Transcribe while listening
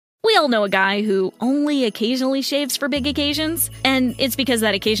all know a guy who only occasionally shaves for big occasions, and it's because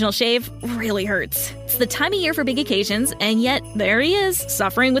that occasional shave really hurts. It's the time of year for big occasions, and yet there he is,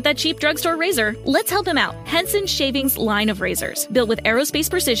 suffering with that cheap drugstore razor. Let's help him out. Henson Shaving's line of razors, built with aerospace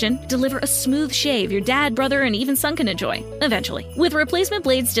precision, deliver a smooth shave your dad, brother, and even son can enjoy, eventually. With replacement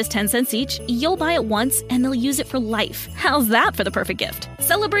blades just 10 cents each, you'll buy it once, and they'll use it for life. How's that for the perfect gift?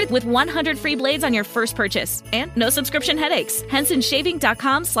 Celebrate with 100 free blades on your first purchase, and no subscription headaches.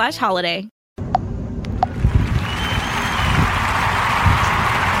 HensonShaving.com/holiday.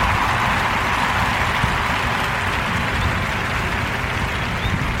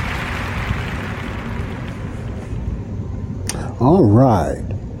 All right.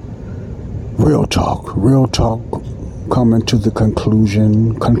 Real talk coming to the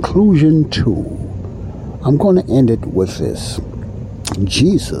conclusion. Conclusion 2. I'm going to end it with this.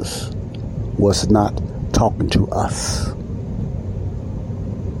 Jesus was not talking to us.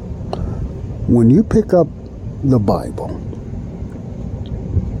 When you pick up the Bible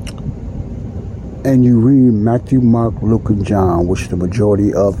and you read Matthew, Mark, Luke, and John, which the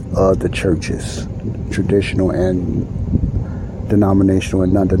majority of the churches, traditional and denominational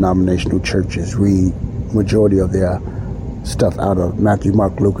and non-denominational churches, read majority of their stuff out of Matthew,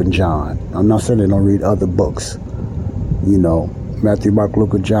 Mark, Luke, and John. I'm not saying they don't read other books. You know, Matthew, Mark,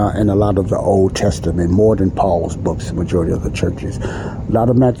 Luke, and John, and a lot of the Old Testament, more than Paul's books, the majority of the churches. A lot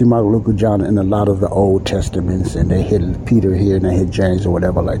of Matthew, Mark, Luke, and John, and a lot of the Old Testaments, and they hit Peter here, and they hit James, or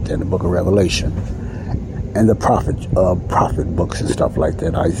whatever like that, in the book of Revelation. And the prophet books and stuff like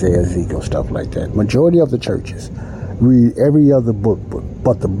that, Isaiah, Ezekiel, stuff like that. Majority of the churches read every other book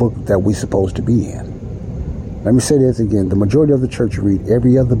but the book that we're supposed to be in. Let me say this again. The majority of the church read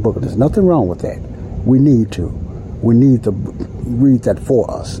every other book. There's nothing wrong with that. We need to. We need to read that for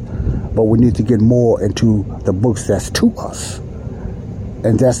us. But we need to get more into the books that's to us.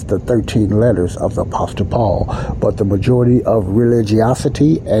 And that's the 13 letters of the Apostle Paul. But the majority of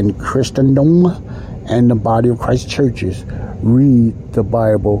religiosity and Christendom and the body of Christ churches read the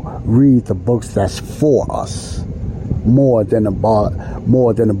Bible, read the books that's for us. More than the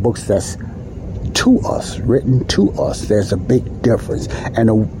books that's to us, written to us. There's a big difference. And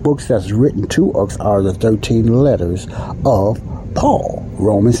the books that's written to us are the 13 letters of Paul,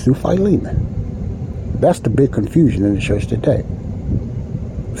 Romans through Philemon. That's the big confusion in the church today.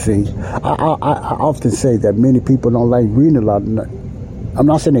 See, I often say that many people don't like reading a lot. I'm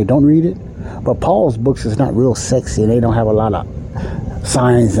not saying they don't read it, but Paul's books is not real sexy, and they don't have a lot of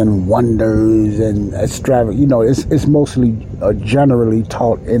signs and wonders and extravagant. You know, it's mostly generally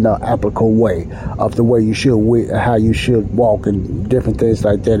taught in an applicable way of the way you should, how you should walk and different things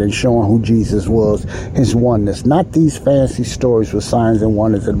like that, and showing who Jesus was, his oneness. Not these fancy stories with signs and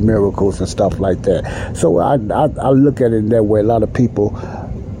wonders and miracles and stuff like that. So I look at it in that way. A lot of people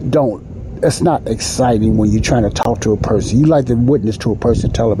don't. It's not exciting when you're trying to talk to a person. You like to witness to a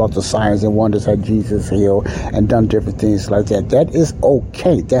person, tell about the signs and wonders how Jesus healed and done different things like that. That is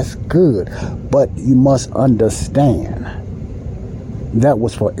okay. That's good. But you must understand that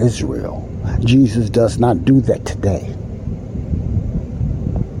was for Israel. Jesus does not do that today.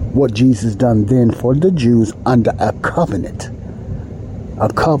 What Jesus done then for the Jews under a covenant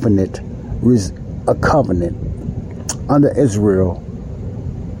under Israel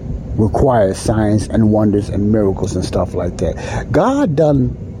requires signs and wonders and miracles and stuff like that. God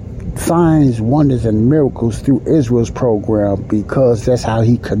done signs, wonders, and miracles through Israel's program because that's how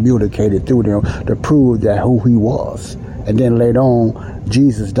he communicated through them to prove that who he was. And then later on,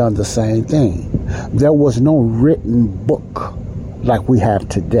 Jesus done the same thing. There was no written book like we have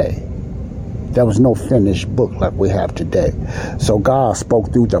today. There was no finished book like we have today. So God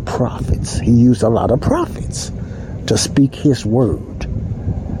spoke through the prophets. He used a lot of prophets to speak his word.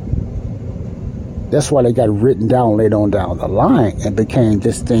 That's why they got written down later on down the line and became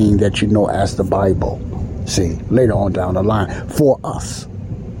this thing that you know as the Bible. See, later on down the line for us.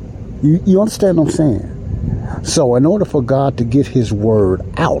 You understand what I'm saying? So in order for God to get his word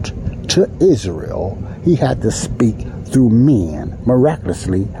out to Israel, he had to speak through men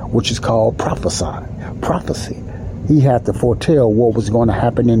miraculously, which is called prophecy. He had to foretell what was going to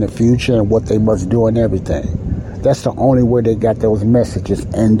happen in the future and what they must do and everything. That's the only way they got those messages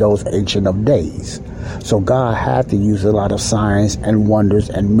in those ancient of days. So God had to use a lot of signs and wonders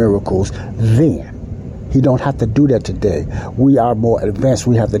and miracles then. He don't have to do that today. We are more advanced.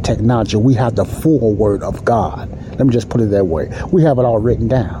 We have the technology. We have the full word of God. Let me just put it that way. We have it all written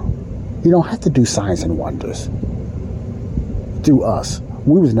down. You don't have to do signs and wonders through us.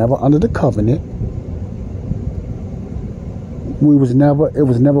 We was never under the covenant. It was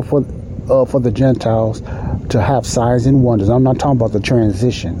never for the Gentiles to have signs and wonders. I'm not talking about the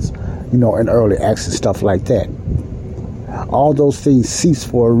transitions, in early acts and stuff like that. All those things cease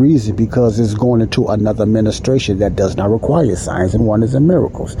for a reason, because it's going into another administration that does not require signs and wonders and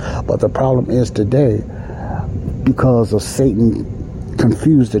miracles. But the problem is today, because of Satan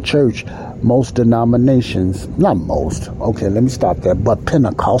confused the church, most denominations, not most, okay, let me stop there, but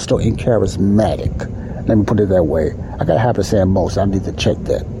Pentecostal and charismatic, let me put it that way. I got a habit of saying most, I need to check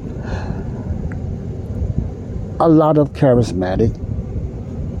that. A lot of charismatic,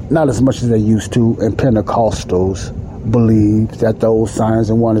 not as much as they used to, and Pentecostals believe that those signs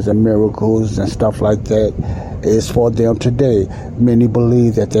and wonders and miracles and stuff like that is for them today. Many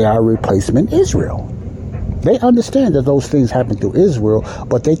believe that they are replacement Israel. They understand that those things happen through Israel,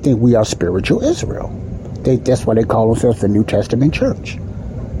 but they think we are spiritual Israel. That's why they call themselves the New Testament church.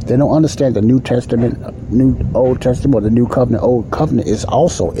 They don't understand the New Testament, Old Testament, or the New Covenant, Old Covenant is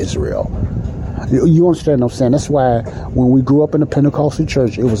also Israel. You understand what I'm saying? That's why when we grew up in the Pentecostal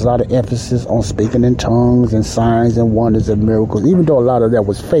church, it was a lot of emphasis on speaking in tongues and signs and wonders and miracles, even though a lot of that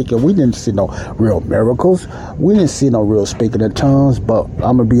was fake, and we didn't see no real miracles. We didn't see no real speaking in tongues. But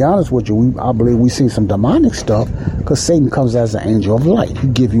I'm going to be honest with you, I believe we see some demonic stuff, because Satan comes as an angel of light. He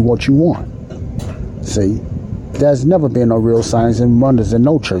give you what you want. See, there's never been no real signs and wonders in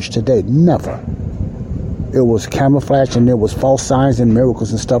no church today. Never. It was camouflage, and there was false signs and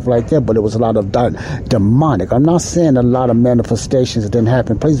miracles and stuff like that, but it was a lot of demonic. I'm not saying a lot of manifestations didn't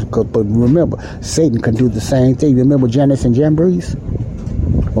happen in places, but remember, Satan can do the same thing. Remember Jannes and Jambres?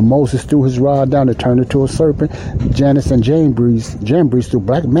 When Moses threw his rod down and turned it to a serpent, Jannes and Jambres through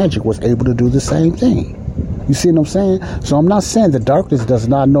black magic was able to do the same thing. You see what I'm saying? So I'm not saying the darkness does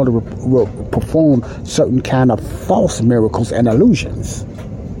not know to perform certain kind of false miracles and illusions.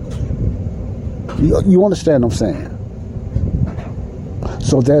 You understand what I'm saying?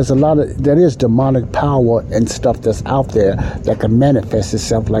 So there is demonic power and stuff that's out there that can manifest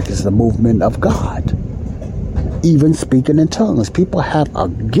itself like it's the movement of God. Even speaking in tongues. People have a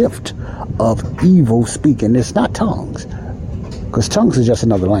gift of evil speaking. It's not tongues, because tongues is just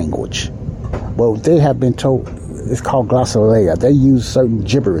another language. Well, they have been told, it's called glossolalia. They use certain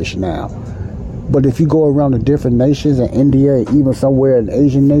gibberish now. But if you go around the different nations in India, even somewhere in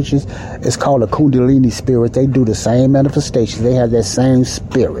Asian nations, it's called a Kundalini spirit. They do the same manifestations. They have that same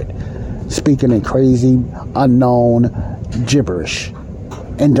spirit, speaking in crazy, unknown gibberish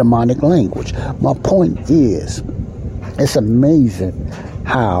and demonic language. My point is, it's amazing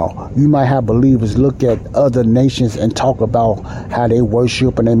how you might have believers look at other nations and talk about how they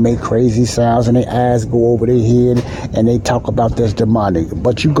worship and they make crazy sounds and their eyes go over their head and they talk about this demonic.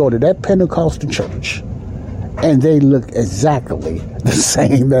 But you go to that Pentecostal church and they look exactly the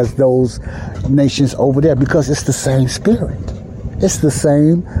same as those nations over there, because it's the same spirit. It's the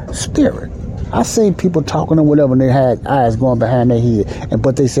same spirit. I seen people talking or whatever and they had eyes going behind their head,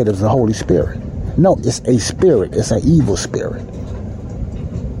 but they said it was the Holy Spirit. No, it's a spirit. It's an evil spirit.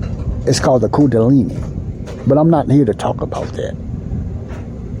 It's called the Kundalini. But I'm not here to talk about that.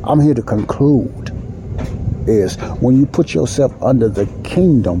 I'm here to conclude is when you put yourself under the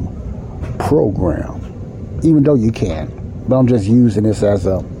kingdom program, even though you can, but I'm just using this as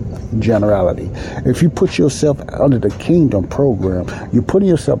a generality. If you put yourself under the kingdom program, you're putting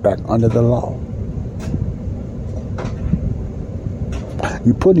yourself back under the law.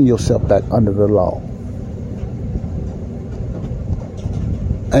 You're putting yourself back under the law.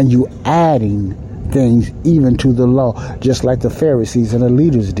 And you adding things even to the law, just like the Pharisees and the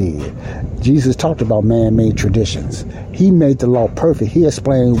leaders did. Jesus talked about man-made traditions. He made the law perfect. He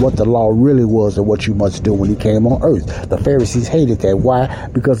explained what the law really was and what you must do when he came on earth. The Pharisees hated that. Why?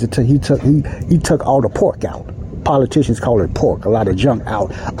 Because he took all the pork out. Politicians call it pork, a lot of junk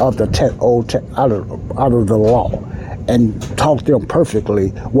out of the out of the law, and taught them perfectly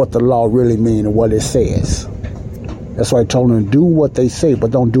what the law really means and what it says. That's why I told them to do what they say,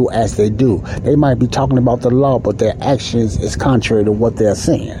 but don't do as they do. They might be talking about the law, but their actions is contrary to what they're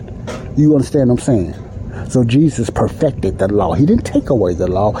saying. You understand what I'm saying? So Jesus perfected the law. He didn't take away the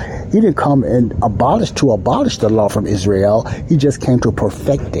law. He didn't come and abolish the law from Israel. He just came to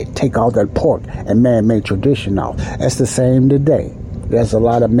perfect it, take all that pork and man-made tradition out. That's the same today. There's a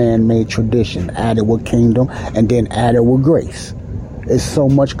lot of man-made tradition added with kingdom and then added with grace. It's so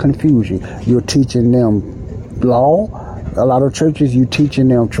much confusion. You're teaching them law. A lot of churches, you teaching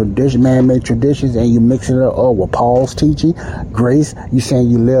them tradition, man-made traditions, and you mixing it up with Paul's teaching. Grace, you saying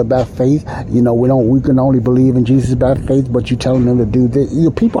you live by faith. You know, we can only believe in Jesus by faith, but you telling them to do this. You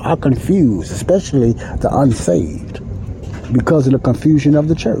know, people are confused, especially the unsaved, because of the confusion of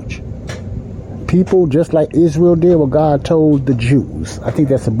the church. People, just like Israel did what God told the Jews. I think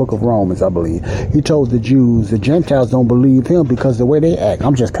that's the book of Romans, I believe. He told the Jews, the Gentiles don't believe him because of the way they act.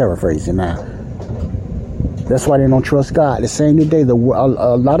 I'm just paraphrasing now. That's why they don't trust God. The same today, a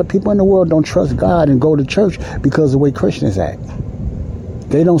lot of people in the world don't trust God and go to church because of the way Christians act.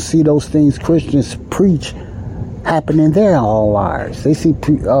 They don't see those things Christians preach happen in their own lives. They see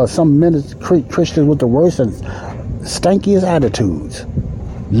some Christians with the worst and stankiest attitudes,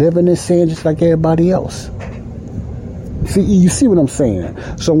 living in sin just like everybody else. See, you see what I'm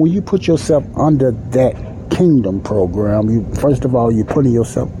saying? So when you put yourself under that kingdom program, first of all, you're putting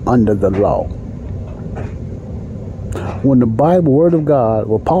yourself under the law. When the Bible, Word of God,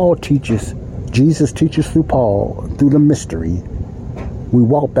 what Paul teaches, Jesus teaches through Paul, through the mystery, we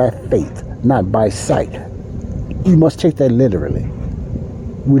walk by faith, not by sight. You must take that literally.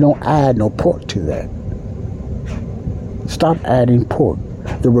 We don't add no pork to that. Stop adding pork.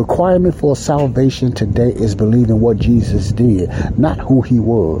 The requirement for salvation today is believing what Jesus did, not who he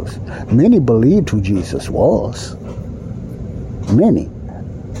was. Many believed who Jesus was. Many.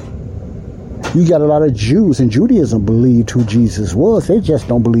 You got a lot of Jews in Judaism believed who Jesus was. They just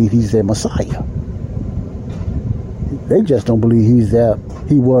don't believe he's their Messiah. They just don't believe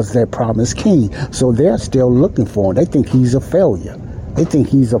he was their promised king. So they're still looking for him. They think he's a failure. They think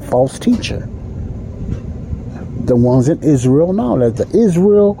he's a false teacher. The ones in Israel know that the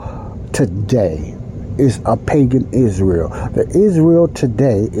Israel today is a pagan Israel. The Israel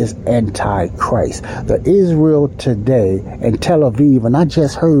today is anti-Christ. The Israel today in Tel Aviv, and I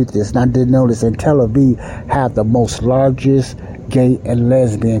just heard this and I didn't know this, in Tel Aviv have the most largest gay and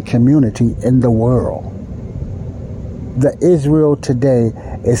lesbian community in the world. The Israel today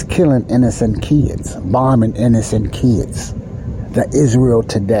is killing innocent kids, bombing innocent kids. The Israel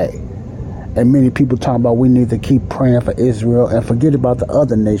today. And many people talking about we need to keep praying for Israel and forget about the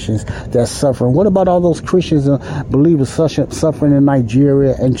other nations that's suffering. What about all those Christians and believers suffering in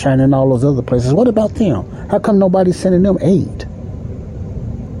Nigeria and China and all those other places? What about them? How come nobody's sending them aid?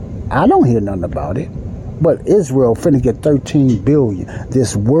 I don't hear nothing about it. But Israel finna get 13 billion.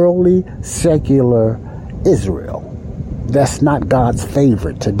 This worldly, secular Israel. That's not God's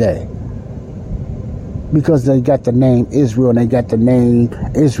favorite today. Because they got the name Israel and they got the name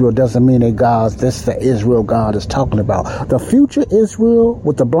Israel doesn't mean they God's. This is the Israel God is talking about. The future Israel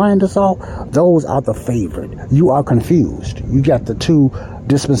with the blinders off, those are the favorite. You are confused. You got the two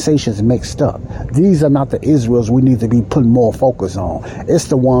dispensations mixed up. These are not the Israels we need to be putting more focus on. It's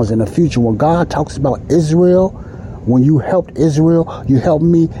the ones in the future. When God talks about Israel, when you helped Israel, you helped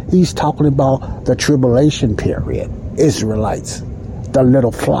me, he's talking about the tribulation period. Israelites, the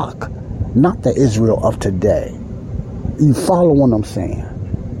little flock. Not the Israel of today. You follow what I'm saying?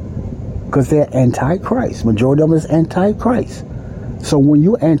 Because they're anti-Christ. Majority of them is anti-Christ. So when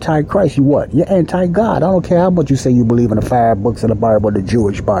you're anti-Christ, you what? You're anti-God. I don't care how much you say you believe in the 5 books of the Bible, the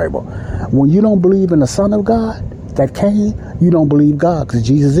Jewish Bible. When you don't believe in the Son of God that came, you don't believe God because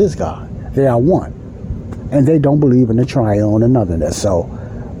Jesus is God. They are one. And they don't believe in the triune and otherness. So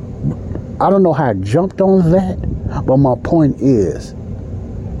I don't know how I jumped on that, but my point is,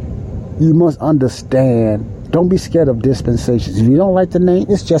 you must understand, don't be scared of dispensations. If you don't like the name,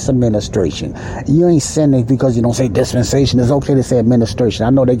 it's just administration. You ain't sinning because you don't say dispensation. It's okay to say administration.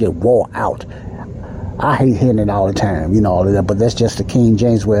 I know they get wore out. I hate hearing it all the time, all of that, but that's just the King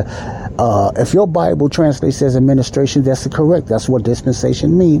James where if your Bible translates says administration, that's correct. That's what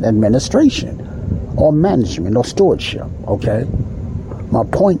dispensation means, administration or management or stewardship, okay? My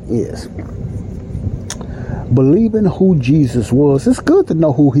point is, believing who Jesus was, it's good to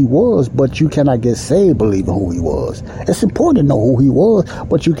know who he was, but you cannot get saved believing who he was. It's important to know who he was,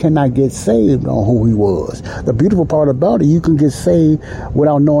 but you cannot get saved on who he was. The beautiful part about it, you can get saved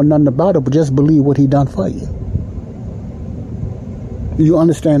without knowing nothing about it, but just believe what he done for you. You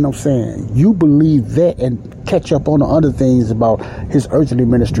understand what I'm saying? You believe that and catch up on the other things about his earthly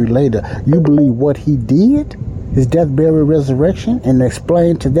ministry later. You believe what he did, his death, burial, resurrection, and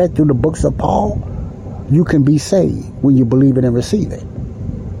explain to that through the books of Paul. You can be saved when you believe it and receive it.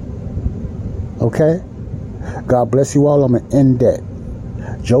 Okay? God bless you all. I'm going to end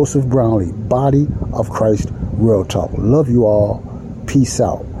that. Joseph Brownlee, Body of Christ, Real Talk. Love you all. Peace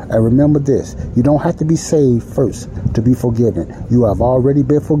out. And remember this, you don't have to be saved first to be forgiven. You have already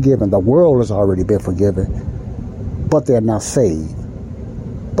been forgiven. The world has already been forgiven, but they're not saved.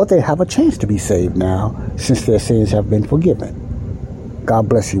 But they have a chance to be saved now since their sins have been forgiven. God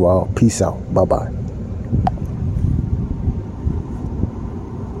bless you all. Peace out. Bye-bye.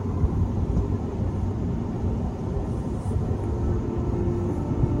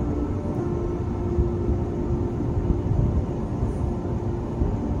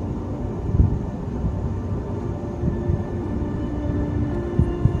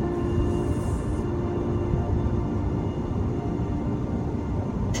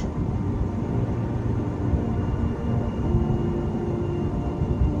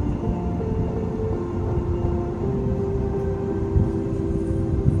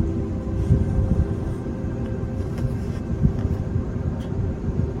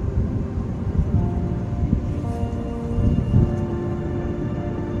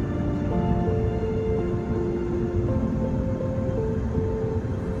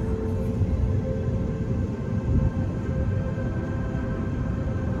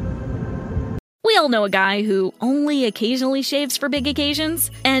 all know a guy who only occasionally shaves for big occasions,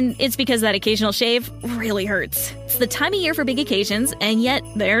 and it's because that occasional shave really hurts. It's the time of year for big occasions, and yet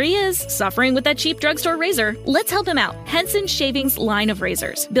there he is, suffering with that cheap drugstore razor. Let's help him out. Henson Shaving's line of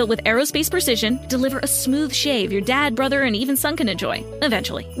razors, built with aerospace precision, deliver a smooth shave your dad, brother, and even son can enjoy,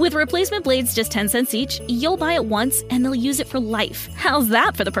 eventually. With replacement blades just 10 cents each, you'll buy it once and they'll use it for life. How's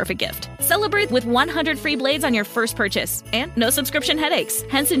that for the perfect gift? Celebrate with 100 free blades on your first purchase and no subscription headaches.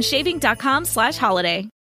 HensonShaving.com/holiday.